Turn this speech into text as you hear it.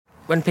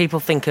When people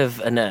think of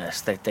a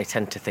nurse, they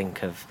tend to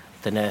think of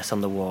the nurse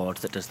on the ward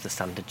that does the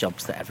standard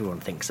jobs that everyone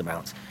thinks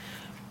about.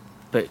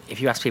 But if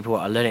you ask people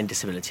what a learning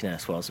disability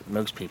nurse was,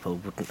 most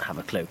people wouldn't have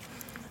a clue.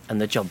 And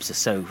the jobs are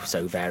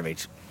so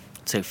varied.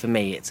 So for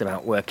me, it's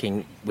about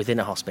working within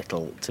a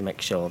hospital to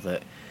make sure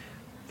that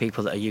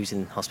people that are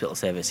using hospital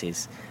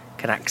services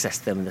can access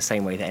them the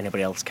same way that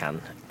anybody else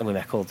can. And we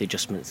make all the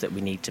adjustments that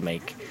we need to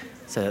make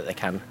so that they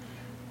can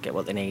get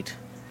what they need.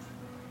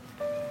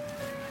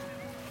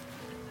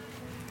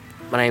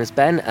 My name's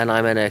Ben, and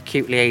I'm an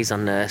acute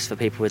liaison nurse for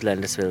people with learning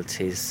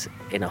disabilities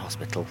in a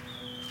hospital.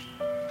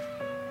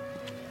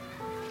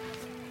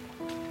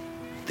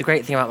 The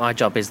great thing about my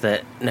job is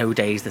that no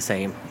day is the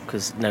same,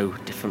 because no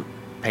different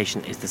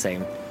patient is the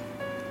same.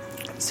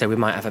 So we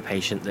might have a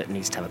patient that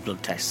needs to have a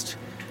blood test,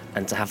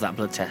 and to have that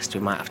blood test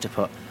we might have to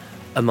put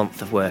a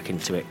month of work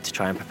into it to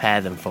try and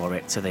prepare them for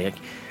it so they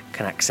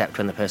can accept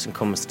when the person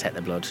comes to take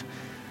the blood.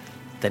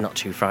 They're not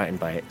too frightened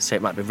by it. So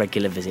it might be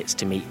regular visits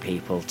to meet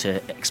people, to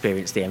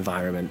experience the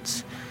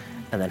environment,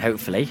 and then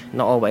hopefully,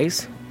 not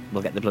always,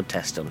 we'll get the blood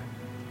test done.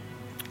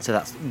 So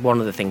that's one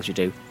of the things we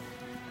do.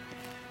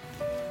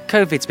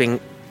 COVID's been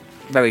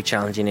very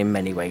challenging in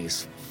many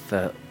ways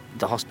for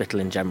the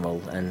hospital in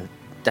general, and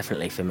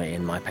definitely for me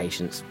and my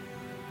patients.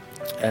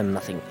 I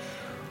think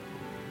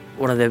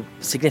one of the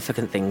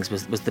significant things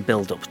was the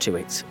build-up to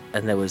it,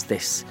 and there was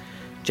this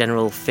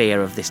general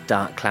fear of this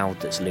dark cloud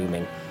that's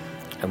looming,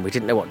 and we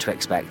didn't know what to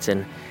expect.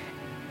 And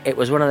it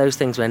was one of those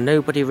things where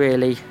nobody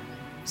really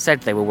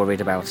said they were worried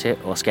about it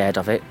or scared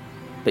of it,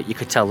 but you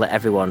could tell that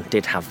everyone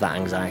did have that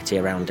anxiety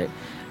around it,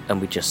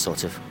 and we just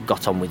sort of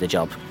got on with the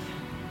job.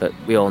 But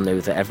we all knew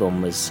that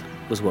everyone was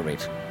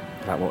worried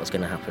about what was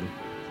going to happen.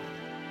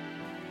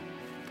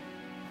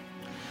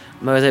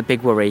 My other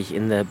big worry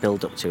in the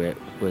build-up to it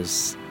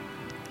was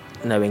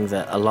knowing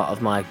that a lot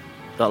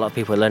of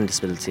people with learning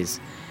disabilities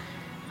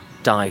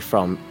die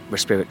from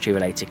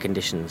respiratory-related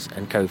conditions,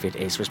 and COVID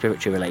is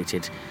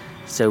respiratory-related.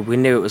 So we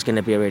knew it was going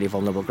to be a really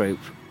vulnerable group.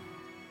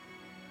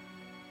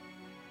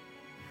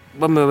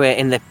 When we were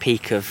in the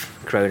peak of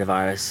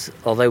coronavirus,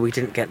 although we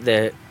didn't get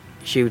the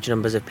huge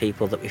numbers of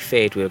people that we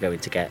feared we were going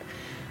to get,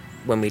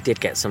 when we did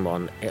get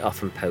someone, it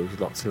often posed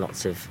lots and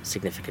lots of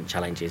significant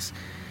challenges.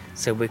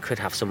 So we could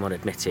have someone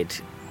admitted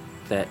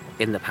that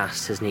in the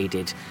past has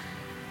needed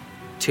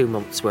 2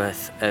 months'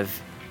 worth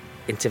of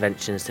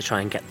interventions to try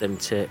and get them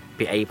to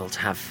be able to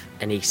have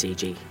an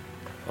ECG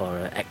or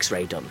an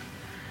X-ray done.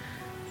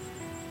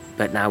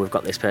 But now we've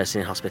got this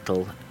person in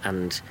hospital,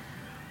 and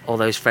all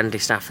those friendly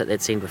staff that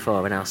they'd seen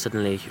before are now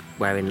suddenly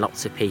wearing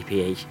lots of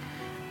PPE,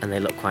 and they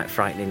look quite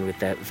frightening with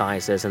their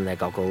visors and their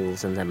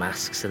goggles and their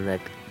masks and their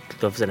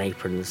gloves and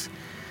aprons.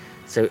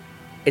 So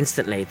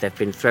instantly they've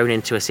been thrown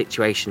into a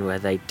situation where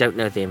they don't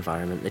know the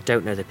environment, they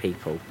don't know the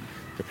people.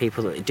 The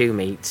people that they do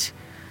meet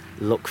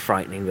look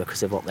frightening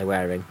because of what they're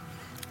wearing.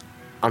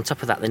 On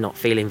top of that, they're not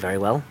feeling very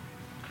well.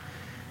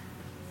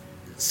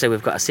 So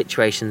we've got a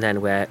situation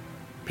then where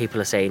people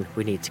are saying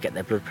we need to get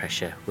their blood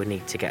pressure, we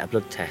need to get a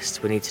blood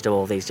test, we need to do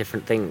all these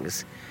different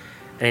things.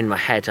 And in my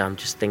head I'm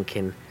just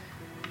thinking,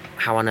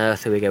 how on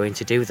earth are we going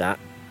to do that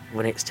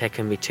when it's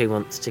taken me 2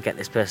 months to get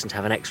this person to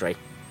have an X-ray?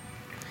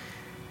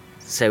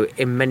 So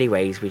in many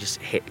ways we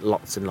just hit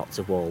lots and lots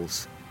of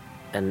walls,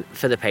 and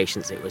for the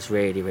patients it was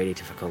really, really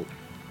difficult.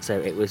 So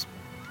it was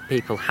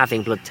people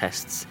having blood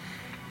tests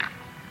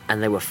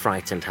and they were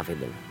frightened having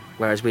them,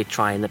 whereas we'd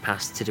try in the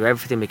past to do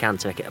everything we can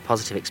to make it a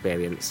positive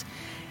experience.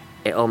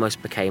 It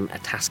almost became a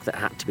task that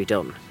had to be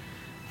done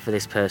for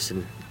this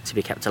person to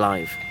be kept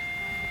alive.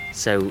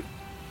 So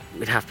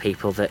we'd have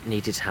people that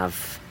needed to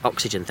have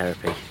oxygen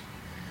therapy.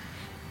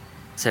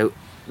 So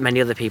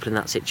many other people in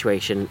that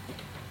situation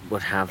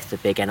would have the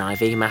big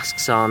NIV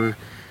masks on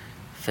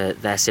for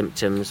their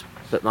symptoms,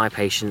 but my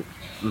patient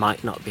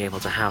might not be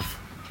able to have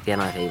the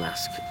NIV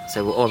mask.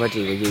 So we're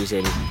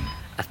using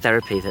a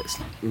therapy that's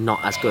not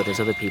as good as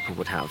other people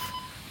would have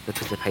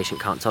because the patient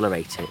can't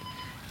tolerate it.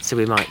 So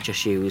we might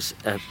just use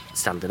a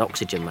standard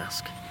oxygen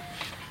mask.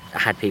 I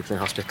had people in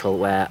hospital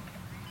where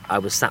I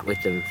was sat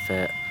with them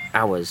for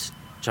hours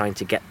trying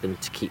to get them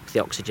to keep the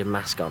oxygen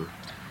mask on.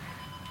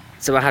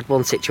 So I had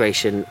one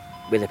situation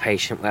with a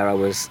patient where I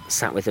was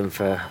sat with them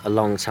for a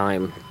long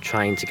time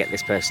trying to get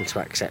this person to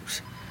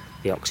accept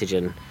the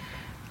oxygen,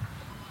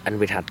 and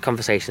we'd had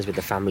conversations with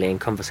the family and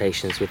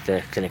conversations with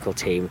the clinical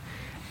team,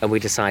 and we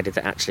decided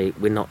that actually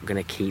we're not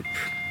going to keep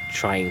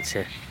trying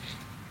to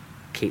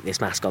keep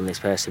this mask on this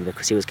person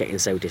because he was getting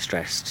so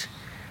distressed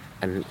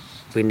and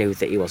we knew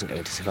that he wasn't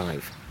going to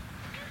survive.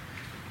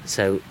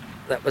 So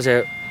that was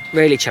a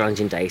really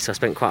challenging day, so I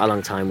spent quite a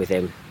long time with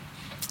him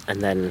and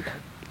then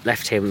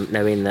left him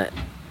knowing that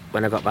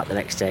when I got back the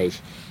next day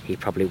he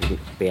probably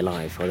wouldn't be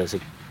alive, or there's a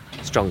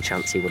strong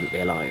chance he wouldn't be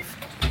alive.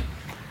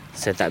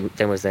 So that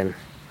then was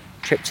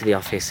trip to the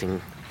office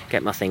and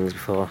get my things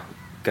before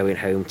going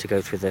home to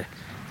go through the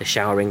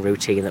showering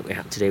routine that we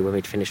had to do when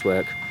we'd finished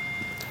work.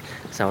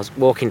 So I was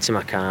walking to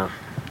my car,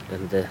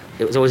 and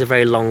it was always a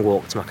very long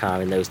walk to my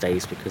car in those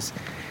days because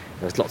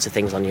there was lots of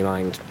things on your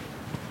mind.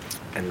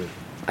 And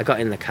I got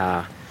in the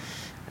car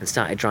and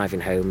started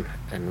driving home,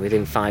 and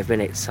within 5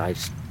 minutes I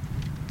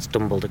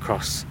stumbled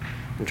across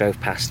and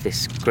drove past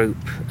this group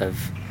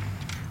of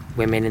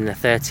women in their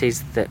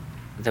 30s that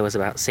there was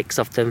about 6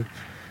 of them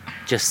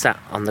just sat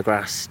on the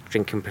grass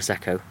drinking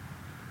Prosecco,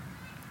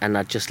 and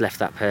I'd just left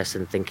that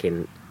person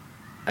thinking,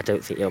 I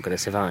don't think you're going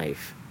to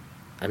survive.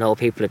 And all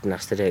people had been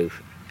asked to do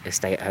is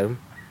stay at home,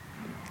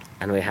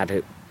 and we had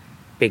a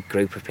big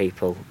group of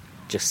people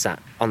just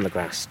sat on the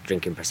grass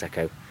drinking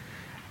Prosecco,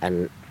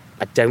 and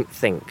I don't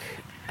think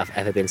I've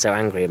ever been so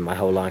angry in my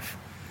whole life.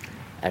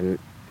 And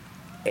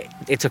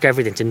it took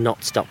everything to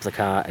not stop the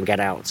car and get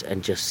out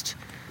and just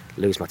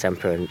lose my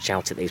temper and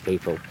shout at these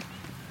people.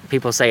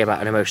 People say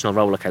about an emotional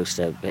roller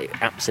coaster, but it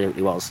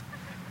absolutely was.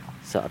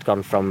 So I'd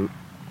gone from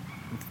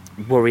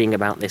worrying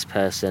about this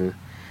person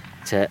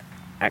to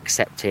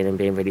accepting and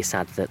being really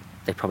sad that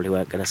they probably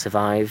weren't going to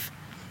survive,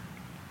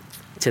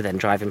 to then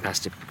driving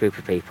past a group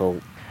of people,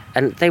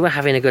 and they were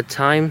having a good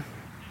time,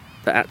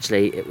 but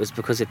actually it was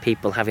because of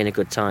people having a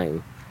good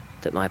time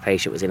that my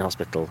patient was in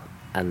hospital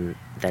and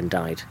then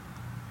died.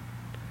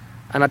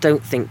 And I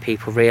don't think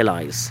people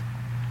realise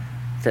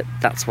that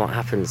that's what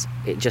happens.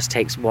 It just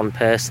takes one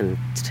person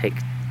to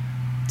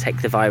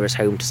take the virus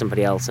home to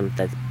somebody else, and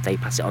they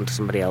pass it on to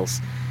somebody else,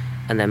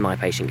 and then my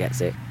patient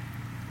gets it.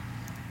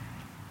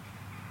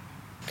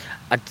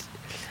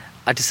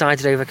 I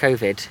decided over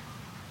COVID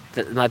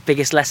that my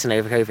biggest lesson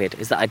over COVID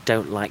is that I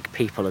don't like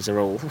people as a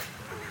rule.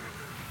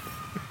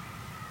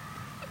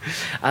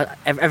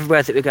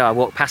 Everywhere that we go, I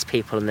walk past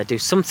people and they do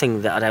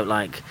something that I don't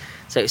like.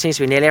 So it seems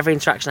to be nearly every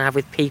interaction I have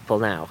with people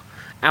now,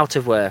 out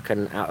of work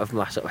and out of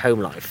my sort of home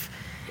life,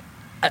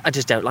 I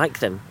just don't like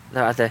them.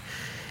 They're either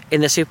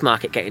in the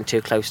supermarket getting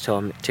too close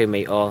to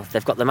me, or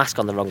they've got the mask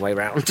on the wrong way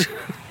round.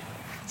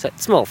 So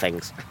small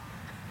things.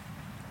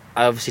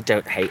 I obviously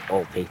don't hate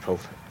all people,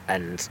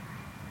 and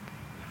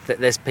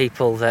there's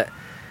people that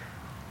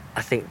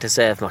I think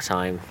deserve my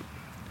time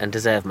and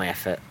deserve my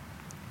effort,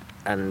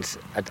 and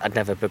I'd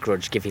never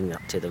begrudge giving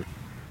that to them.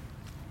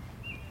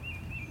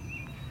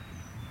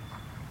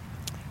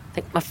 I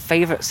think my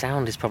favourite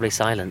sound is probably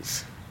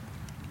silence.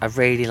 I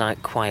really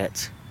like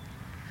quiet.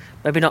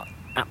 Maybe not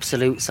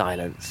absolute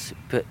silence,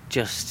 but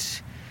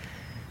just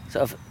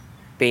sort of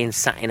being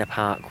sat in a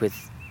park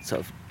with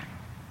sort of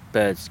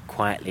birds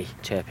quietly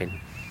chirping,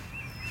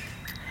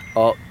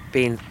 or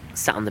being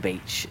sat on the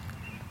beach.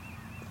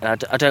 I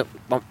don't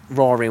want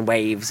roaring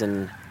waves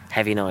and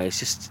heavy noise,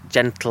 just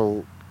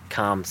gentle,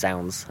 calm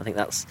sounds. I think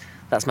that's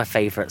my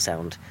favourite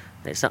sound.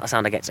 It's not a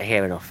sound I get to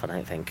hear enough, I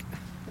don't think.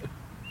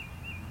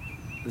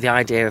 The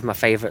idea of my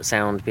favourite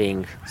sound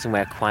being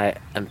somewhere quiet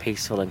and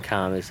peaceful and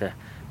calm is a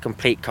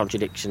complete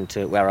contradiction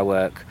to where I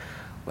work,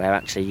 where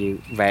actually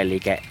you rarely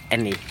get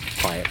any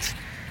quiet.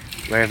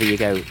 Wherever you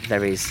go,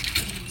 there is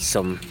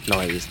some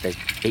noise. There's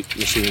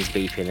machines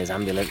beeping, there's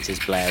ambulances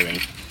blaring.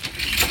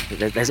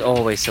 There's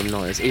always some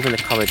noise. Even the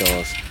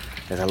corridors,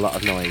 there's a lot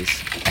of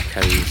noise,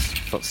 echoes,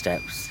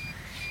 footsteps.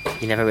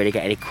 You never really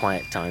get any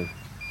quiet time.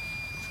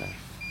 So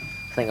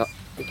I think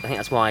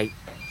that's why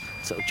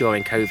sort of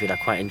during COVID I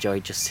quite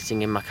enjoyed just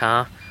sitting in my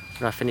car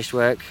when I finished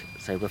work.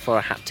 So before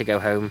I had to go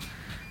home,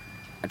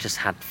 I just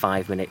had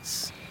 5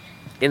 minutes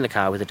in the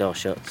car with the door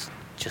shut,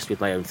 just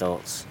with my own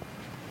thoughts,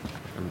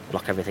 and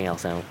block everything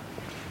else out.